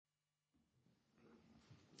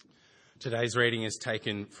Today's reading is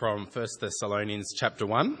taken from 1 Thessalonians chapter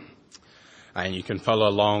 1, and you can follow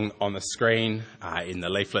along on the screen, in the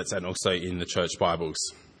leaflets and also in the church Bibles.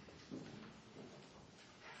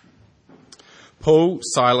 Paul,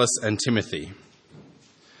 Silas and Timothy,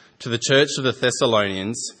 to the church of the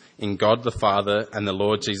Thessalonians, in God the Father and the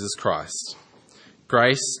Lord Jesus Christ,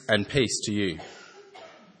 grace and peace to you.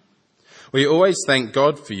 We always thank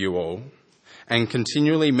God for you all and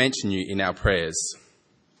continually mention you in our prayers.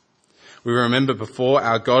 We remember before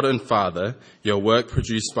our God and Father your work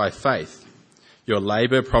produced by faith, your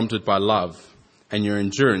labour prompted by love, and your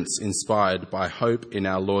endurance inspired by hope in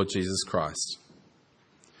our Lord Jesus Christ.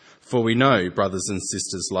 For we know, brothers and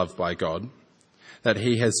sisters loved by God, that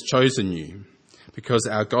he has chosen you, because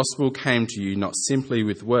our gospel came to you not simply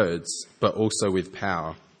with words, but also with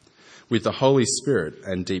power, with the Holy Spirit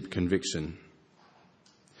and deep conviction.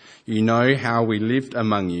 You know how we lived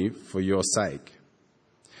among you for your sake.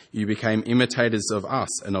 You became imitators of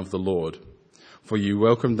us and of the Lord, for you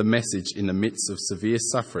welcomed the message in the midst of severe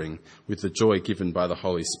suffering with the joy given by the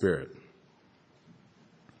Holy Spirit.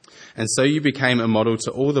 And so you became a model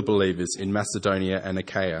to all the believers in Macedonia and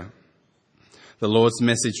Achaia. The Lord's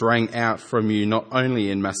message rang out from you not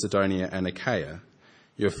only in Macedonia and Achaia.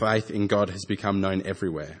 Your faith in God has become known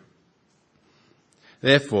everywhere.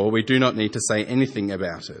 Therefore, we do not need to say anything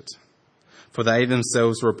about it, for they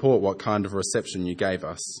themselves report what kind of reception you gave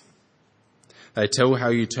us. They tell how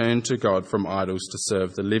you turned to God from idols to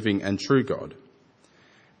serve the living and true God,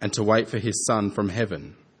 and to wait for his Son from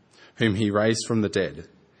heaven, whom he raised from the dead,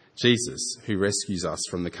 Jesus, who rescues us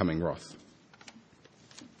from the coming wrath.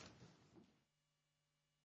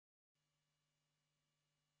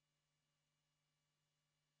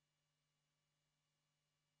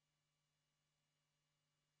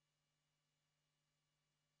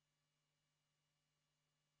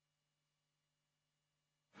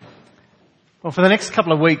 Well, for the next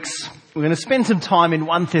couple of weeks, we're going to spend some time in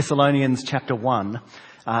 1 Thessalonians chapter 1,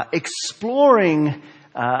 exploring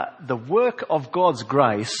the work of God's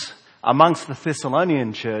grace amongst the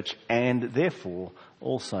Thessalonian church and therefore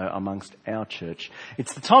also amongst our church.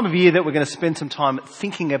 It's the time of year that we're going to spend some time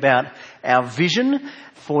thinking about our vision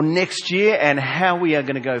for next year and how we are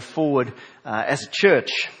going to go forward as a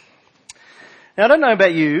church. Now, I don't know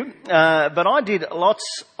about you, but I did lots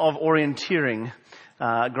of orienteering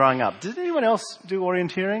growing up. Did anyone else do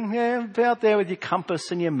orienteering? Yeah, out there with your compass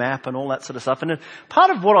and your map and all that sort of stuff. And part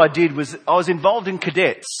of what I did was I was involved in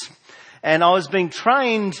cadets, and I was being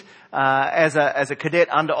trained as a cadet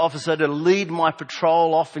under officer to lead my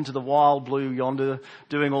patrol off into the wild blue yonder,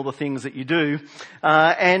 doing all the things that you do.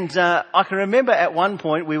 And I can remember at one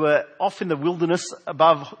point we were off in the wilderness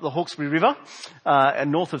above the Hawkesbury River,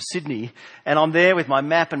 and north of Sydney. And I'm there with my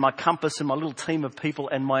map and my compass and my little team of people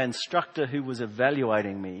and my instructor who was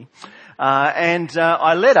evaluating me. And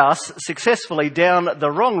I led us successfully down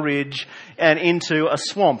the wrong ridge and into a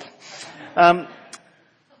swamp.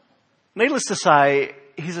 Needless to say,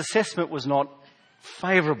 his assessment was not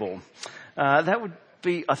favourable. That would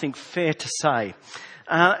be, I think, fair to say.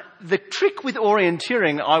 The trick with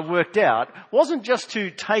orienteering, I worked out, wasn't just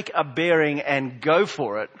to take a bearing and go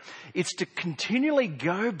for it. It's to continually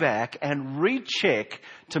go back and recheck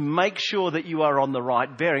to make sure that you are on the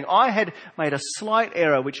right bearing. I had made a slight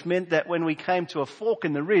error, which meant that when we came to a fork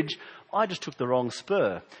in the ridge, I just took the wrong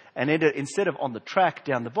spur. And instead of on the track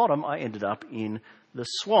down the bottom, I ended up in the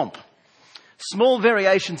swamp. Small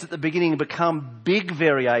variations at the beginning become big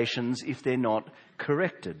variations if they're not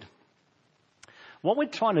corrected. What we're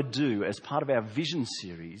trying to do as part of our vision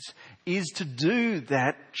series is to do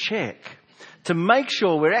that check, to make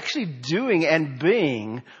sure we're actually doing and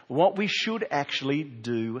being what we should actually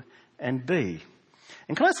do and be.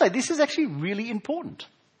 And can I say, this is actually really important.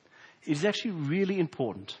 It is actually really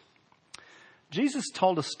important. Jesus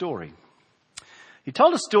told a story. He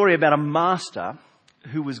told a story about a master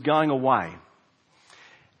who was going away.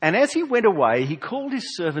 And as he went away, he called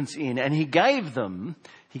his servants in and he gave them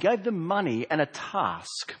money and a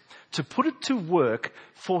task to put it to work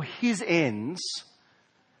for his ends,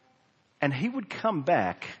 and he would come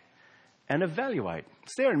back and evaluate.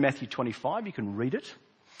 It's there in Matthew 25, you can read it.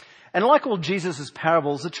 And like all Jesus'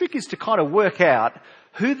 parables, the trick is to kind of work out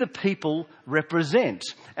who the people represent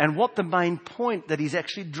and what the main point that he's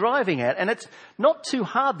actually driving at. And it's not too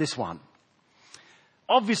hard, this one.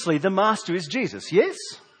 Obviously, the master is Jesus, yes?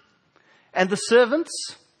 And the servants,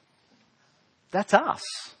 that's us.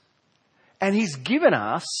 And he's given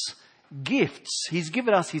us gifts. He's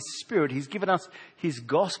given us his Spirit. He's given us his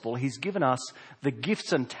gospel. He's given us the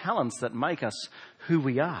gifts and talents that make us who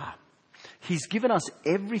we are. He's given us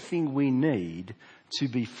everything we need to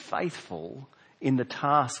be faithful in the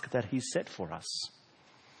task that he's set for us.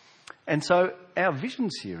 And so our vision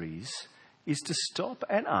series is to stop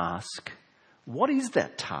and ask, what is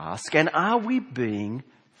that task, and are we being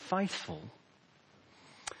faithful?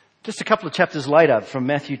 Just a couple of chapters later, from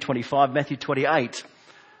Matthew 25, Matthew 28,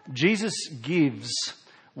 Jesus gives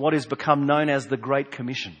what is become known as the Great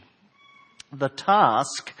Commission. The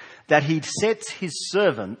task that he sets his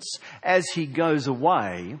servants as he goes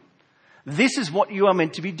away. This is what you are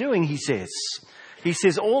meant to be doing, he says. He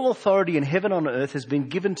says, all authority in heaven and on earth has been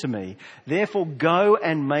given to me. Therefore go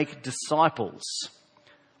and make disciples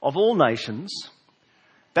of all nations,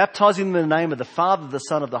 baptizing them in the name of the Father, the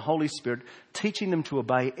Son, of the Holy Spirit, teaching them to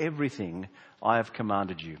obey everything I have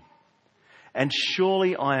commanded you. And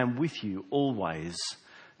surely I am with you always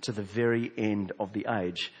to the very end of the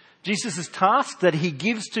age. Jesus' task that he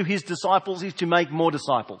gives to his disciples is to make more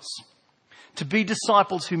disciples. To be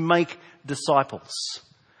disciples who make disciples.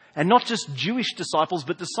 And not just Jewish disciples,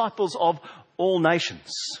 but disciples of all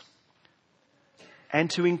nations. And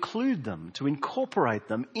to include them, to incorporate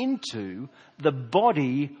them into the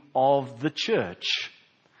body of the church.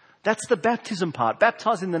 That's the baptism part.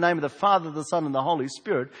 Baptizing in the name of the Father, the Son, and the Holy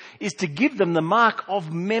Spirit is to give them the mark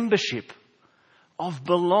of membership, of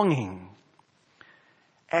belonging.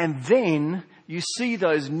 And then you see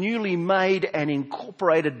those newly made and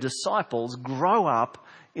incorporated disciples grow up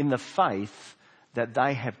in the faith that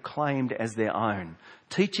they have claimed as their own,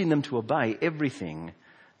 teaching them to obey everything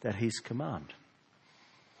that he's commanded.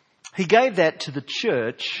 He gave that to the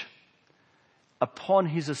church upon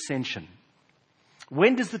his ascension.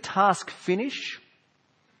 When does the task finish?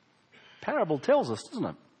 Parable tells us, doesn't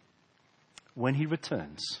it? When he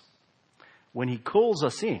returns. When he calls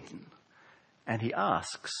us in and he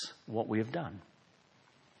asks what we have done.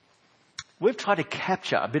 We've tried to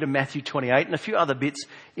capture a bit of Matthew 28 and a few other bits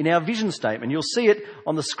in our vision statement. You'll see it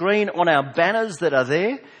on the screen on our banners that are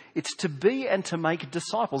there. It's to be and to make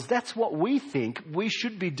disciples. That's what we think we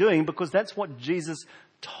should be doing because that's what Jesus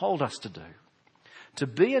told us to do. To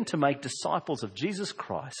be and to make disciples of Jesus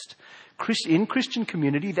Christ. In Christian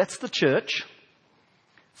community, that's the church.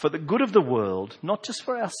 For the good of the world, not just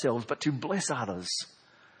for ourselves, but to bless others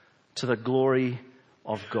to the glory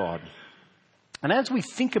of God. And as we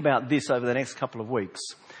think about this over the next couple of weeks,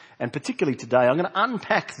 and particularly today, I'm going to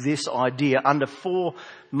unpack this idea under 4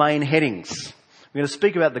 main headings. We're going to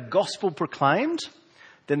speak about the gospel proclaimed,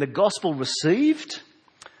 then the gospel received,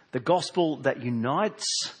 the gospel that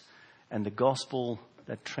unites, and the gospel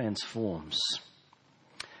that transforms.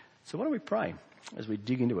 So why don't we pray as we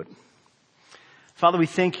dig into it? Father, we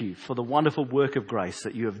thank you for the wonderful work of grace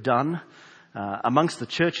that you have done amongst the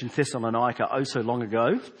church in Thessalonica oh so long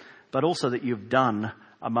ago, but also that you've done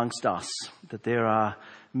amongst us, that there are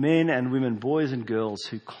men and women, boys and girls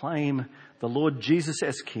who claim the Lord Jesus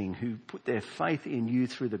as King, who put their faith in you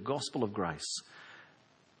through the gospel of grace.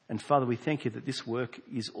 And Father, we thank you that this work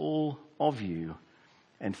is all of you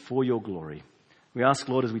and for your glory. We ask,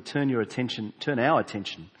 Lord, as we turn our attention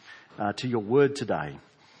to your word today,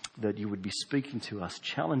 that you would be speaking to us,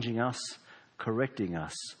 challenging us, correcting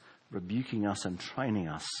us, rebuking us and training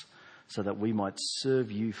us so that we might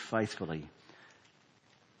serve you faithfully.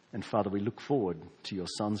 And Father, we look forward to your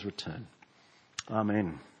Son's return.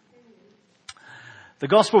 Amen. The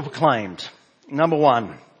gospel proclaimed. Number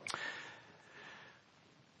 1.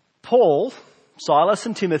 Paul, Silas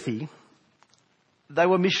and Timothy, they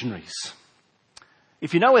were missionaries.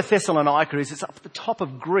 If you know where Thessalonica is, it's up at the top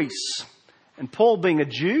of Greece. And Paul, being a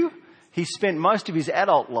Jew, he spent most of his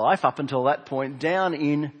adult life up until that point down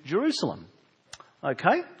in Jerusalem.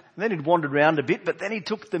 Okay? And then he'd wandered around a bit, but then he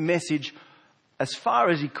took the message as far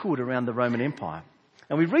as he could around the Roman Empire.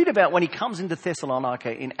 And we read about when he comes into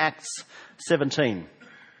Thessalonica in Acts 17.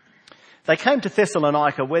 They came to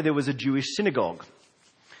Thessalonica where there was a Jewish synagogue.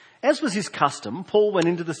 As was his custom, Paul went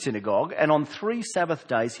into the synagogue, and on 3 Sabbath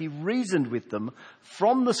days he reasoned with them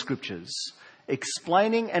from the scriptures,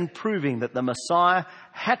 explaining and proving that the Messiah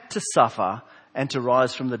had to suffer and to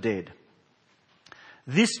rise from the dead.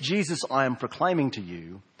 This Jesus I am proclaiming to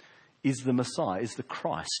you is the Messiah, is the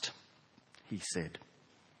Christ, he said.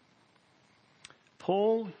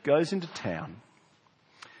 Paul goes into town.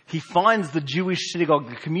 He finds the Jewish synagogue,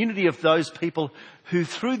 the community of those people who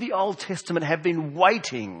through the Old Testament have been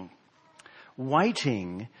waiting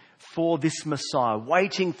for this Messiah,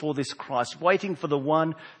 waiting for this Christ, waiting for the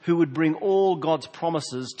one who would bring all God's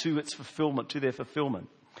promises to its fulfillment, to their fulfillment.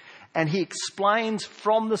 And he explains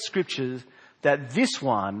from the scriptures that this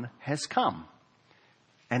one has come,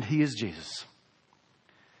 and he is Jesus.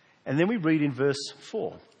 And then we read in verse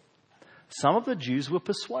 4, some of the Jews were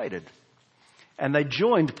persuaded And they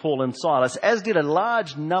joined Paul and Silas, as did a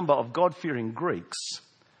large number of God-fearing Greeks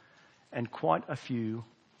and quite a few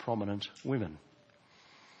prominent women.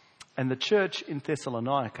 And the church in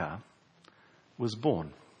Thessalonica was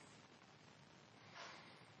born.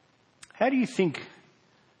 How do you think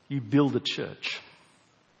you build a church?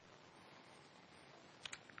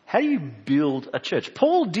 How do you build a church?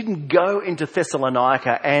 Paul didn't go into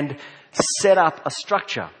Thessalonica and set up a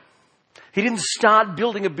structure. He didn't start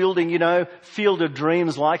building a building, Field of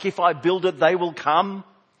Dreams, like if I build it, they will come.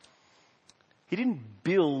 He didn't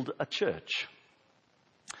build a church.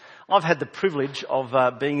 I've had the privilege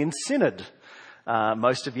of being in Synod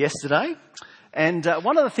most of yesterday. And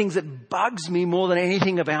one of the things that bugs me more than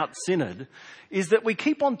anything about Synod is that we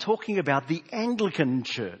keep on talking about the Anglican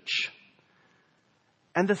Church.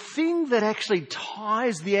 And the thing that actually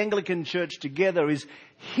ties the Anglican Church together is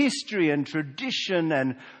history and tradition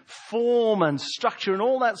and form and structure and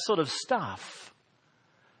all that sort of stuff.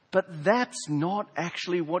 But that's not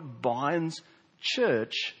actually what binds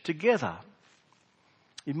church together.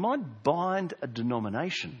 It might bind a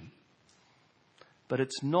denomination, but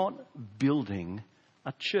it's not building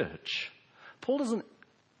a church. Paul doesn't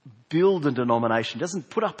build a denomination, doesn't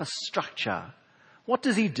put up a structure. What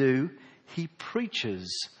does he do? He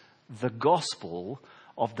preaches the gospel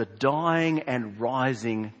of the dying and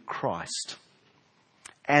rising Christ.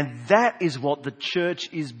 And that is what the church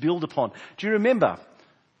is built upon. Do you remember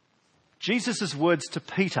Jesus' words to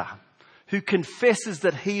Peter, who confesses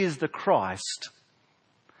that he is the Christ?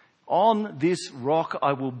 On this rock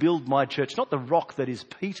I will build my church. Not the rock that is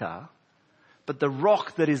Peter, but the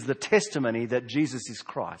rock that is the testimony that Jesus is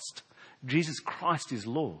Christ. Jesus Christ is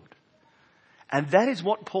Lord. And that is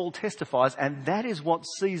what Paul testifies, and that is what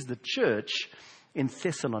sees the church in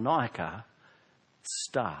Thessalonica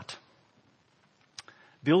start.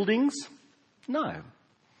 Buildings? No.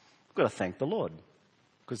 We've got to thank the Lord,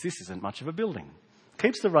 because this isn't much of a building.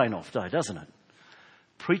 Keeps the rain off, though, doesn't it?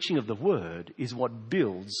 Preaching of the word is what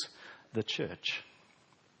builds the church.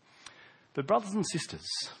 But brothers and sisters,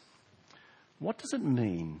 what does it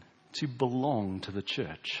mean to belong to the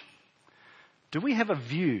church? Do we have a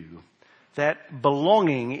view that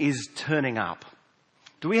belonging is turning up?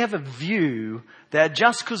 Do we have a view that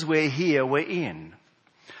just because we're here, we're in?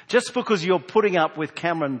 Just because you're putting up with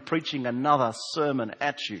Cameron preaching another sermon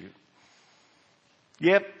at you,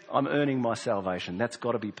 yep, I'm earning my salvation. That's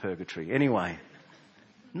got to be purgatory. Anyway,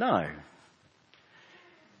 no.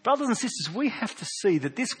 Brothers and sisters, we have to see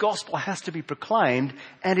that this gospel has to be proclaimed,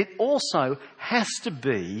 and it also has to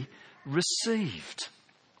be received.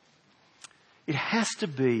 It has to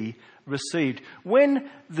be received. When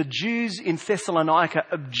the Jews in Thessalonica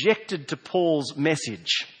objected to Paul's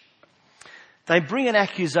message, they bring an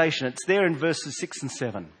accusation. It's there in verses 6 and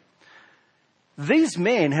 7. These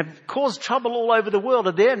men have caused trouble all over the world,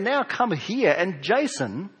 and they're now come here, and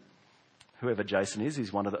Jason, whoever Jason is,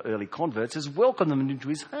 he's one of the early converts, has welcomed them into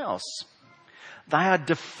his house. They are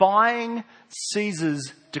defying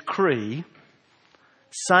Caesar's decree,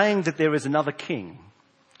 saying that there is another king,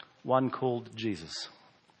 one called Jesus.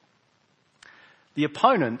 The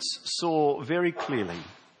opponents saw very clearly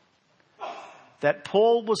that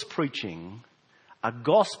Paul was preaching a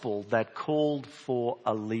gospel that called for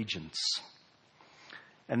allegiance.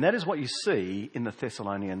 And that is what you see in the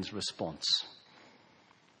Thessalonians' response.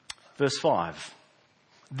 Verse 5.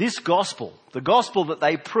 This gospel, the gospel that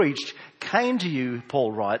they preached, came to you,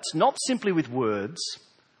 Paul writes, not simply with words,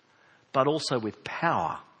 but also with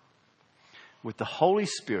power, with the Holy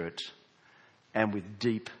Spirit, and with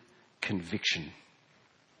deep conviction.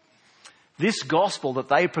 This gospel that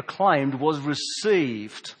they proclaimed was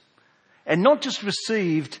received, and not just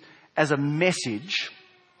received as a message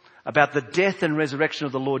about the death and resurrection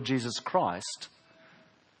of the Lord Jesus Christ,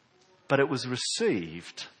 but it was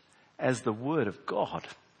received as the Word of God.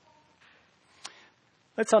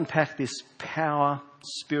 Let's unpack this power,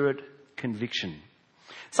 spirit, conviction.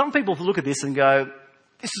 Some people look at this and go,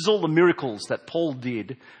 this is all the miracles that Paul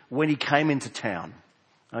did when he came into town.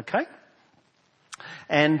 Okay?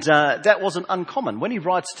 And that wasn't uncommon. When he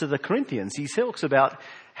writes to the Corinthians, he talks about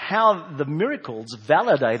how the miracles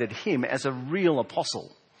validated him as a real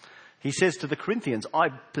apostle. He says to the Corinthians, I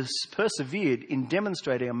persevered in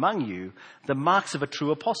demonstrating among you the marks of a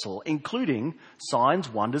true apostle, including signs,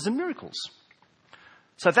 wonders, and miracles.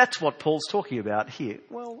 So that's what Paul's talking about here.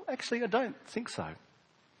 Well, actually, I don't think so.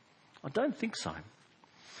 I don't think so.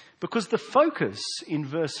 Because the focus in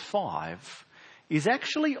verse 5 is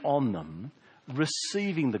actually on them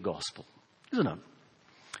receiving the gospel, isn't it?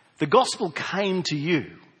 The gospel came to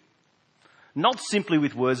you. Not simply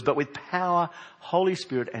with words, but with power, Holy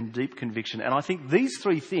Spirit, and deep conviction. And I think these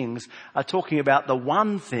three things are talking about the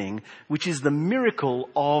one thing, which is the miracle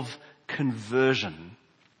of conversion.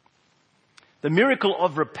 The miracle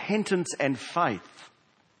of repentance and faith.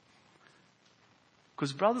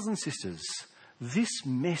 Because brothers and sisters, this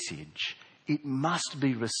message, it must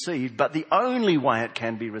be received, but the only way it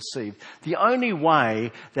can be received, the only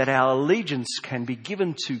way that our allegiance can be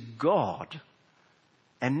given to God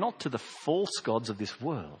and not to the false gods of this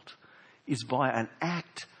world, is by an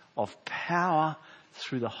act of power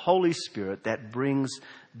through the Holy Spirit that brings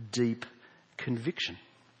deep conviction.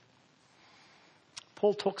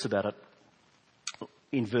 Paul talks about it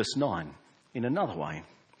in verse 9 in another way.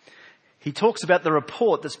 He talks about the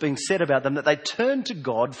report that's being said about them, that they turned to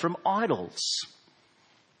God from idols.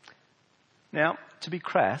 Now, to be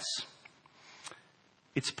crass,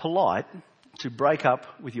 it's polite to break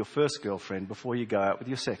up with your first girlfriend before you go out with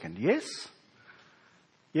your second. Yes?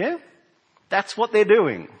 Yeah? That's what they're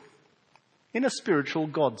doing in a spiritual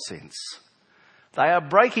God sense. They are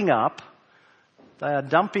breaking up. They are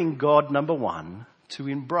dumping God number one to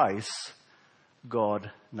embrace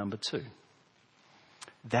God number two.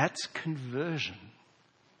 That's conversion.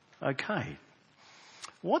 Okay.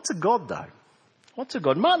 What's a God though? What's a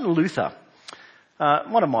God? Martin Luther,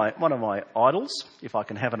 one of my idols, if I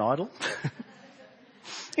can have an idol,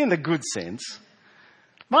 in the good sense.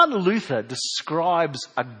 Martin Luther describes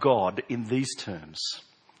a God in these terms,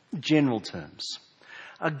 general terms.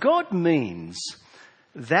 A God means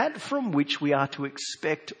that from which we are to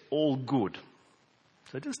expect all good.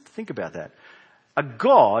 So just think about that. A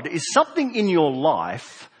God is something in your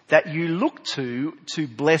life that you look to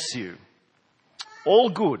bless you. All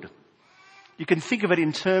good. You can think of it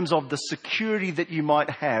in terms of the security that you might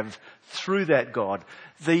have through that God,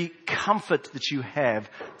 the comfort that you have,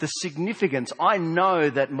 the significance. I know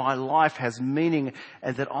that my life has meaning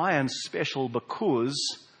and that I am special because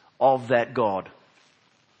of that God.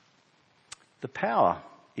 The power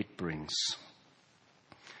it brings.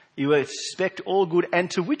 You expect all good,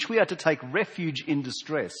 and to which we are to take refuge in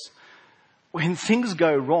distress. When things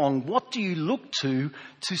go wrong, what do you look to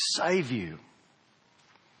save you?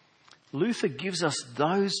 Luther gives us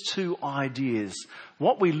those two ideas.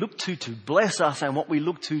 What we look to bless us and what we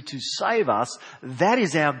look to save us, that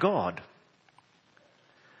is our God.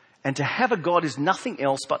 And to have a God is nothing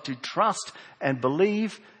else but to trust and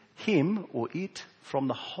believe him or it from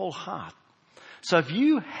the whole heart. So if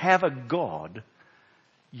you have a God,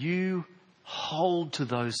 you hold to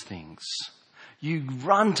those things. You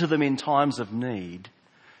run to them in times of need.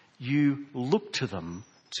 You look to them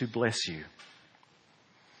to bless you.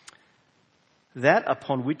 That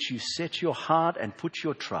upon which you set your heart and put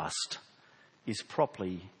your trust is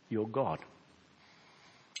properly your God.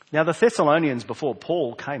 Now, the Thessalonians, before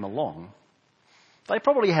Paul came along, they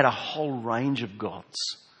probably had a whole range of gods.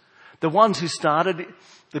 The ones who started,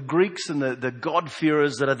 the Greeks and the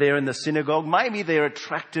God-fearers that are there in the synagogue, maybe they're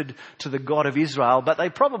attracted to the God of Israel, but they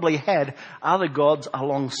probably had other gods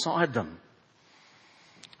alongside them.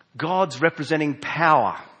 Gods representing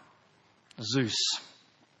power, Zeus.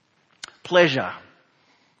 Pleasure,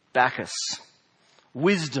 Bacchus.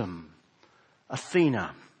 Wisdom,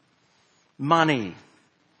 Athena. Money,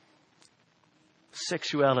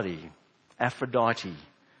 sexuality, Aphrodite,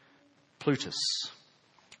 Plutus.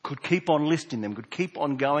 Could keep on listing them, could keep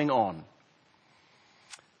on going on.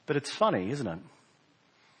 But it's funny, isn't it?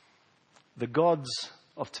 The gods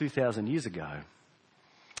of 2,000 years ago.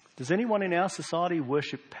 Does anyone in our society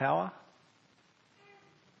worship power?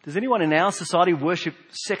 Does anyone in our society worship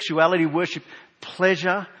sexuality, worship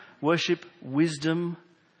pleasure, worship wisdom,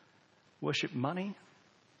 worship money?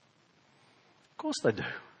 Of course they do.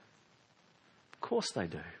 Of course they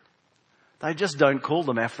do. They just don't call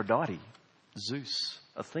them Aphrodite, Zeus,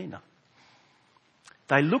 Athena.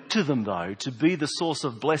 They look to them, though, to be the source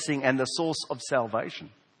of blessing and the source of salvation.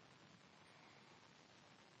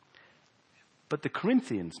 But the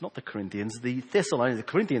Corinthians, not the Corinthians, the Thessalonians, the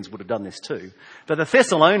Corinthians would have done this too, but the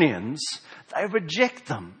Thessalonians, they reject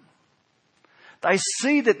them. They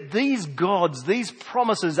see that these gods, these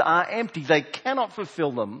promises are empty. They cannot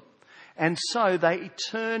fulfill them. And so they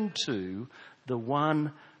turn to the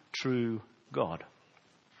one true God.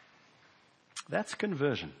 That's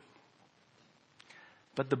conversion.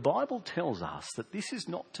 But the Bible tells us that this is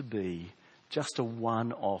not to be just a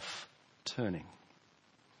one-off turning.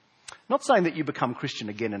 Not saying that you become Christian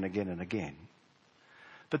again and again and again.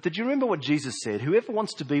 But did you remember what Jesus said? Whoever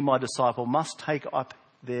wants to be my disciple must take up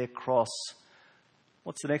their cross.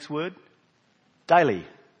 What's the next word? Daily.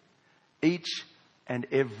 Each and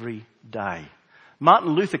every day. Martin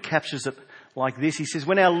Luther captures it like this. He says,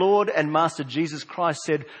 when our Lord and Master Jesus Christ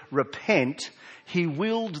said, repent, he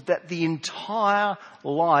willed that the entire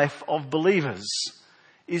life of believers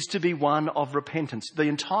is to be one of repentance. The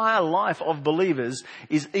entire life of believers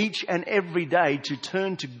is each and every day to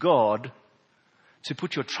turn to God, to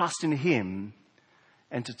put your trust in him,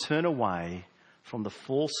 and to turn away from the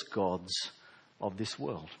false gods of this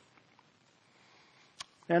world.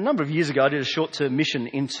 Now, a number of years ago, I did a short-term mission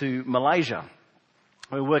into Malaysia.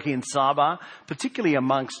 We were working in Sabah, particularly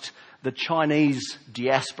amongst the Chinese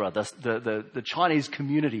diaspora, the Chinese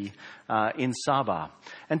community in Sabah.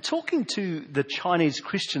 And talking to the Chinese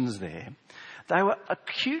Christians there, they were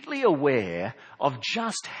acutely aware of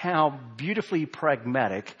just how beautifully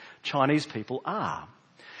pragmatic Chinese people are.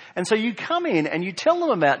 And so you come in and you tell them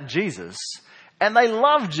about Jesus, and they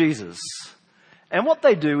love Jesus. And what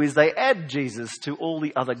they do is they add Jesus to all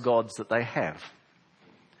the other gods that they have.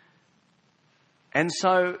 And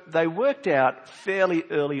so they worked out fairly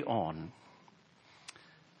early on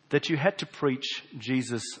that you had to preach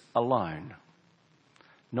Jesus alone,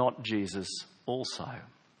 not Jesus also.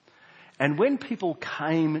 And when people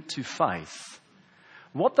came to faith,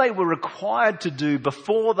 what they were required to do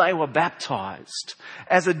before they were baptized,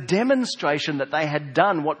 as a demonstration that they had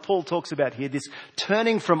done what Paul talks about here, this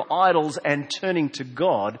turning from idols and turning to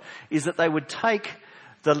God, is that they would take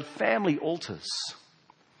the family altars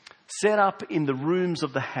set up in the rooms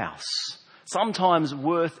of the house, sometimes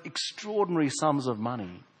worth extraordinary sums of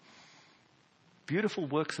money, beautiful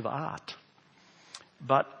works of art,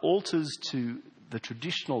 but altars to the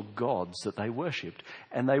traditional gods that they worshipped,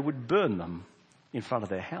 and they would burn them in front of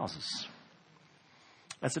their houses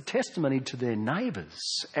as a testimony to their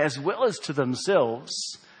neighbours as well as to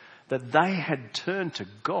themselves that they had turned to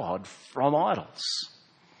God from idols,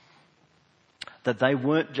 that they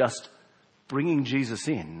weren't just bringing Jesus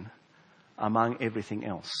in among everything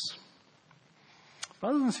else.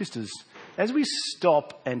 Brothers and sisters, as we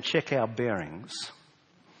stop and check our bearings,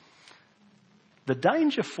 the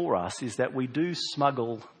danger for us is that we do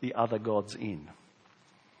smuggle the other gods in.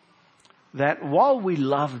 That while we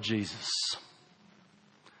love Jesus,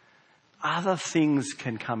 other things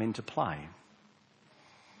can come into play.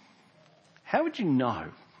 How would you know?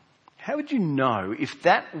 How would you know if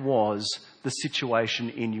that was the situation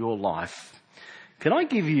in your life? Can I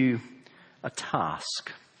give you a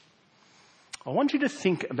task? I want you to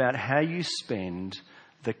think about how you spend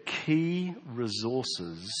the key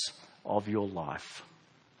resources of your life.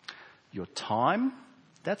 Your time,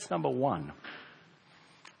 that's number one,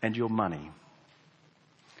 and your money.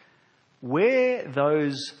 Where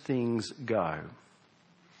those things go,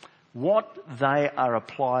 what they are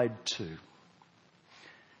applied to,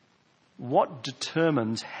 what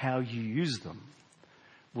determines how you use them,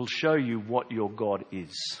 will show you what your God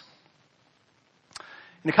is.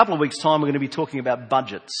 In a couple of weeks' time, we're going to be talking about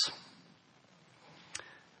budgets.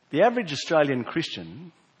 The average Australian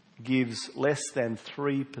Christian gives less than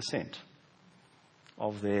 3%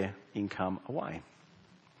 of their income away.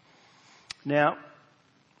 Now,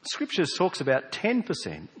 Scripture talks about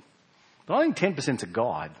 10%, but I think 10% is a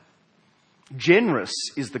guide. Generous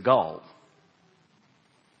is the goal.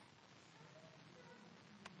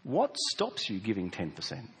 What stops you giving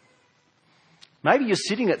 10%? Maybe you're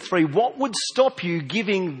sitting at 3. What would stop you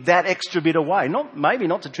giving that extra bit away? Maybe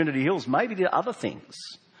not to Trinity Hills, maybe to other things.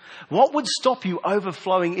 What would stop you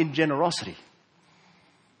overflowing in generosity?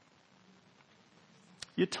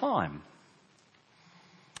 Your time.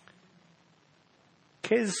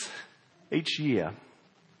 Kes each year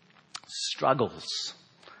struggles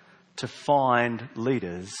to find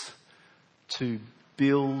leaders to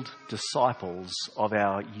build disciples of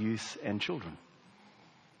our youth and children.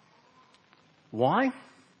 Why?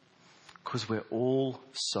 Because we're all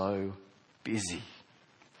so busy.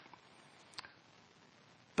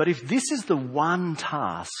 But if this is the one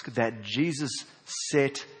task that Jesus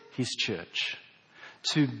set his church,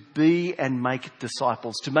 to be and make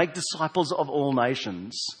disciples, to make disciples of all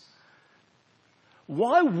nations,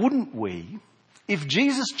 why wouldn't we, if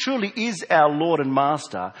Jesus truly is our Lord and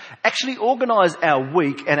Master, actually organise our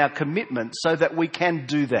week and our commitment so that we can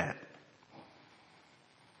do that?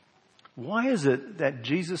 Why is it that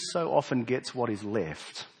Jesus so often gets what is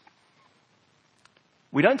left?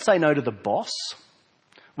 We don't say no to the boss.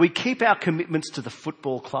 We keep our commitments to the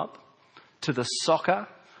football club, to the soccer,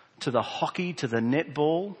 to the hockey, to the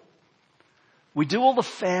netball. We do all the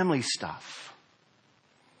family stuff.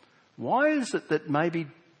 Why is it that maybe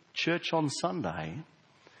church on Sunday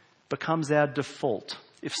becomes our default?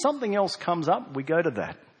 If something else comes up, we go to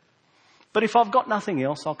that. But if I've got nothing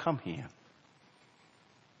else, I'll come here.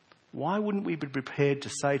 Why wouldn't we be prepared to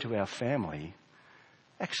say to our family,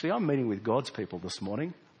 Actually, I'm meeting with God's people this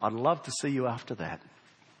morning. I'd love to see you after that.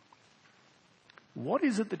 What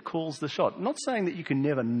is it that calls the shot? I'm not saying that you can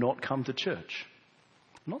never not come to church.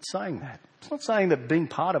 I'm not saying that. It's not saying that being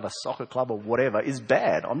part of a soccer club or whatever is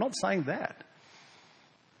bad. I'm not saying that.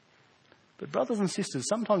 But brothers and sisters,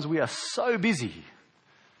 sometimes we are so busy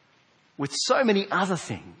with so many other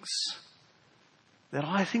things that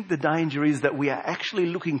I think the danger is that we are actually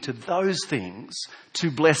looking to those things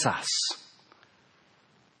to bless us.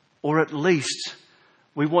 Or at least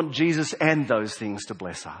we want Jesus and those things to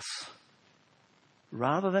bless us,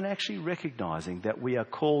 rather than actually recognizing that we are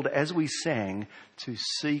called, as we sang, to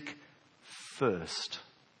seek first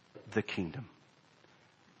the kingdom.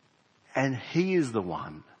 And He is the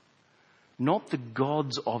one, not the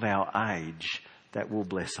gods of our age, that will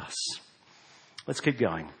bless us. Let's keep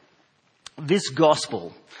going. This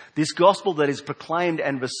gospel that is proclaimed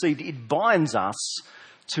and received, it binds us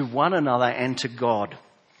to one another and to God.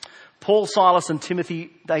 Paul, Silas and Timothy,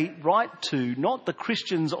 they write to not the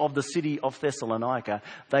Christians of the city of Thessalonica,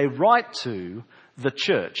 they write to the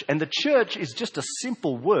church. And the church is just a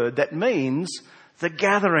simple word that means the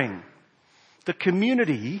gathering, the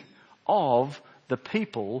community of the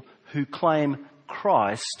people who claim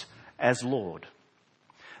Christ as Lord.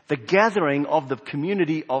 The gathering of the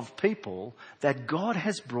community of people that God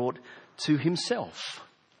has brought to Himself.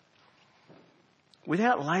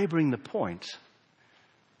 Without labouring the point,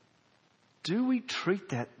 do we treat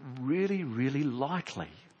that really, really lightly?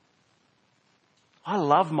 I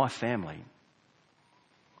love my family,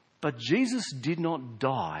 but Jesus did not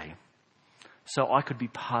die so I could be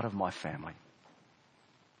part of my family.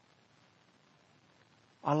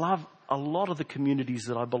 I love a lot of the communities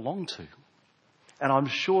that I belong to, and I'm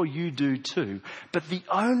sure you do too. But the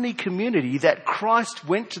only community that Christ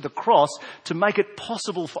went to the cross to make it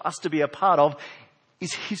possible for us to be a part of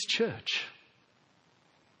is His church.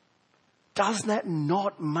 Does that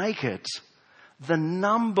not make it the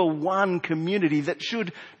number one community that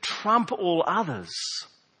should trump all others?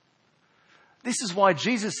 This is why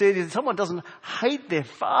Jesus said if someone doesn't hate their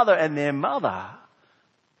father and their mother,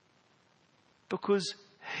 because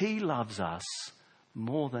He loves us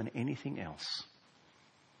more than anything else.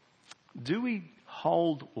 Do we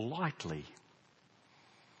hold lightly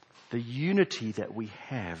the unity that we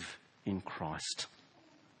have in Christ?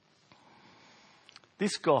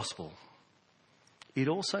 This gospel, it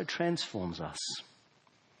also transforms us.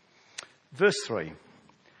 Verse 3,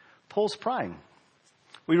 Paul's praying.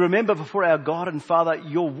 We remember before our God and Father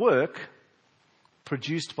your work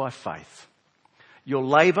produced by faith. Your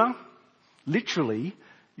labour, literally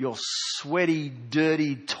your sweaty,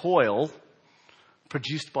 dirty toil,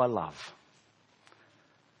 produced by love.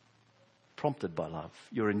 Prompted by love.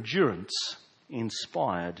 Your endurance,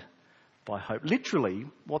 inspired by hope. Literally,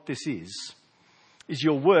 what this is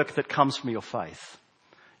your work that comes from your faith.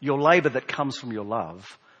 Your labour that comes from your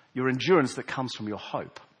love, your endurance that comes from your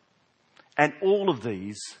hope. And all of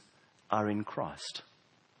these are in Christ.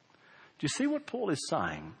 Do you see what Paul is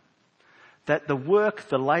saying? That the work,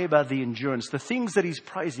 the labour, the endurance, the things that he's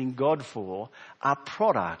praising God for are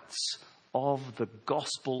products of the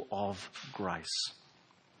gospel of grace.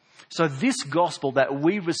 So this gospel that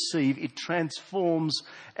we receive, it transforms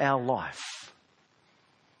our life.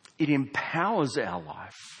 It empowers our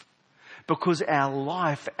life. Because our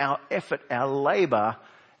life, our effort, our labour,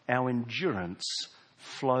 our endurance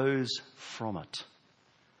flows from it.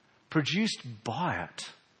 Produced by it.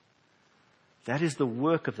 That is the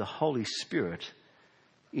work of the Holy Spirit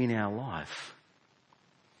in our life.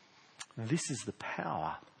 This is the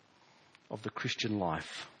power of the Christian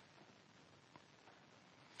life.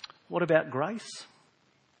 What about grace?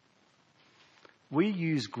 We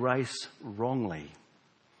use grace wrongly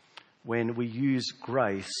when we use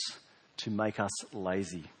grace to make us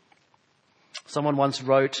lazy. Someone once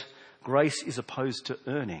wrote, grace is opposed to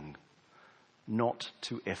earning, not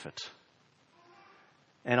to effort.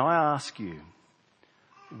 And I ask you,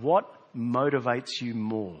 what motivates you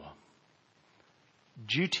more?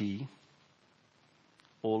 Duty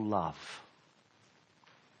or love?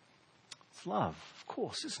 It's love, of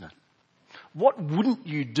course, isn't it? What wouldn't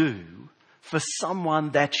you do for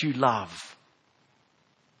someone that you love?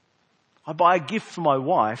 I buy a gift for my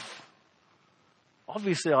wife.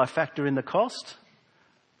 Obviously, I factor in the cost,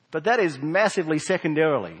 but that is massively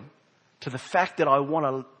secondarily to the fact that I want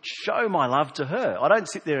to show my love to her. I don't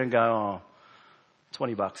sit there and go,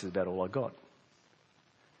 $20 is about all I got.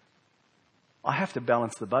 I have to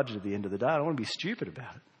balance the budget at the end of the day. I don't want to be stupid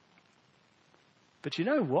about it. But you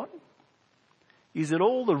know what? Is that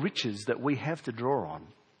all the riches that we have to draw on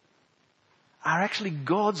are actually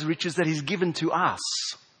God's riches that He's given to us.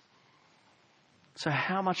 So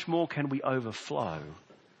how much more can we overflow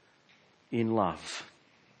in love?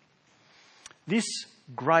 This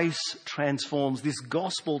grace transforms, this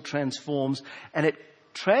gospel transforms, and it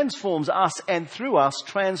transforms us, and through us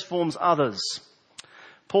transforms others.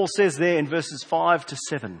 Paul says there in verses 5 to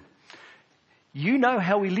 7, you know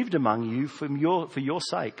how we lived among you for your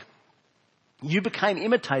sake. You became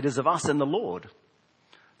imitators of us and the Lord.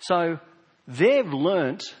 So they've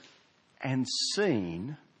learnt and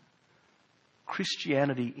seen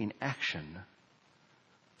Christianity in action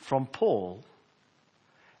from Paul.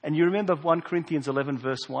 And you remember 1 Corinthians 11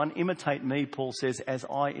 verse 1, imitate me, Paul says, as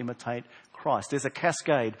I imitate Christ. There's a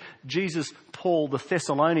cascade. Jesus, Paul, the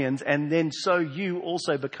Thessalonians, and then so you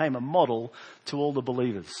also became a model to all the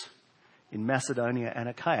believers in Macedonia and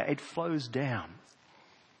Achaia. It flows down.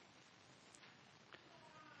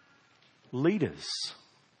 Leaders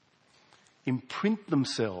imprint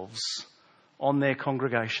themselves on their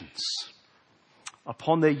congregations,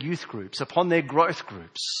 upon their youth groups, upon their growth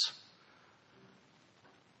groups.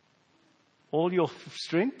 All your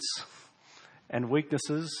strengths and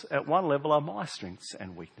weaknesses at one level are my strengths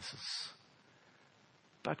and weaknesses.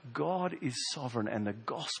 But God is sovereign, and the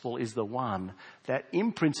gospel is the one that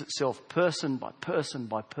imprints itself person by person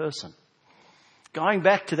by person. Going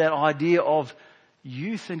back to that idea of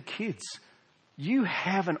youth and kids, you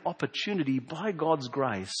have an opportunity by God's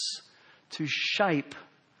grace to shape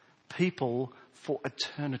people for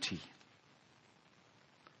eternity.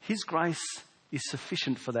 His grace is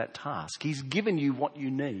sufficient for that task. He's given you what you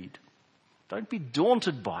need. Don't be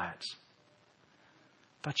daunted by it.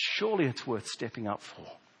 But surely it's worth stepping up for.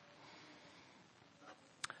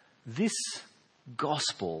 This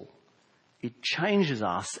gospel, it changes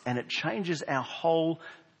us, and it changes our whole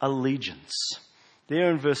allegiance. There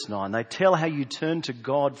in verse 9, they tell how you turn to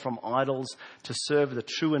God from idols to serve the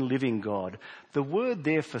true and living God. The word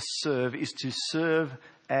there for serve is to serve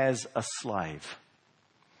as a slave.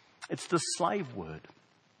 It's the slave word.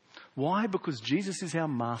 Why? Because Jesus is our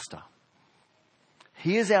master.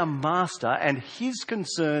 He is our master, and his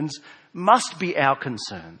concerns must be our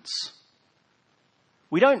concerns.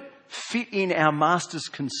 We don't fit in our master's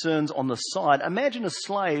concerns on the side. Imagine a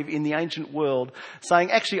slave in the ancient world saying,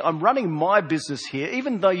 actually, I'm running my business here.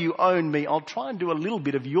 Even though you own me, I'll try and do a little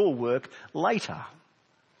bit of your work later.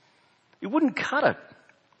 It wouldn't cut it.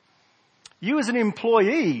 You as an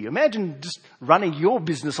employee, imagine just running your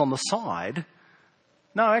business on the side.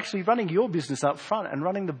 No, actually running your business up front and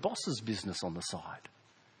running the boss's business on the side.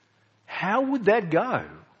 How would that go?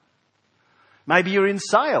 Maybe you're in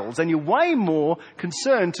sales and you're way more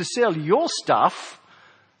concerned to sell your stuff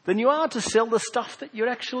than you are to sell the stuff that you're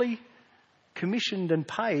actually commissioned and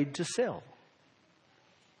paid to sell.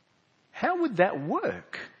 How would that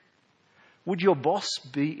work? Would your boss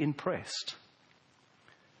be impressed?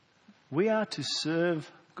 We are to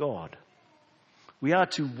serve God. We are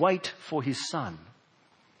to wait for his Son.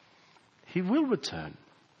 He will return.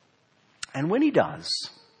 And when he does,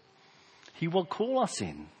 he will call us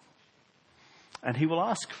in. And he will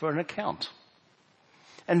ask for an account.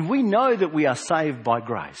 And we know that we are saved by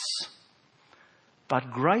grace.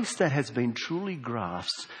 But grace that has been truly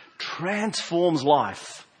grasped transforms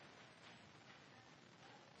life.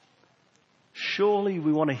 Surely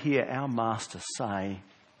we want to hear our Master say,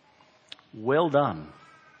 well done,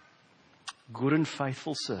 good and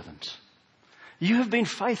faithful servant. You have been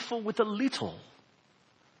faithful with a little.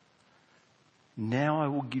 Now I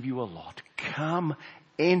will give you a lot. Come,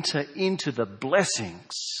 enter into the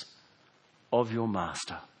blessings of your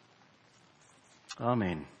Master.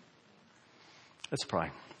 Amen. Let's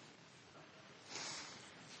pray.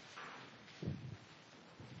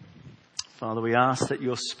 Father, we ask that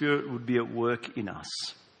your Spirit would be at work in us.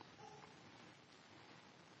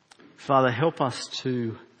 Father, help us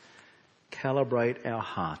to calibrate our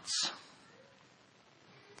hearts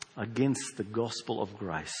against the gospel of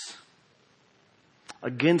grace,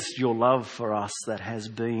 against your love for us that has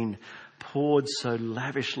been poured so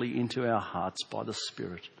lavishly into our hearts by the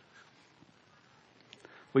Spirit.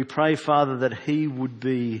 We pray, Father, that he would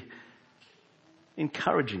be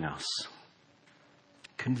encouraging us,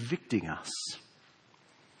 convicting us,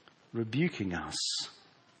 rebuking us,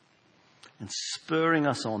 and spurring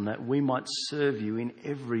us on that we might serve you in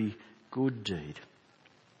every good deed.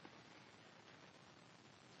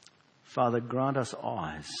 Father, grant us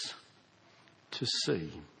eyes to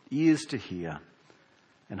see, ears to hear,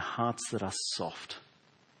 and hearts that are soft,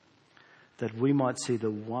 that we might see the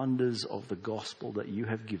wonders of the gospel that you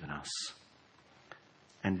have given us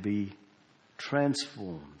and be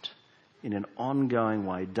transformed in an ongoing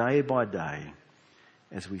way, day by day,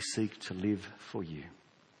 as we seek to live for you.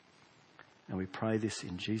 And we pray this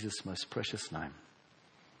in Jesus' most precious name.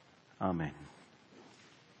 Amen.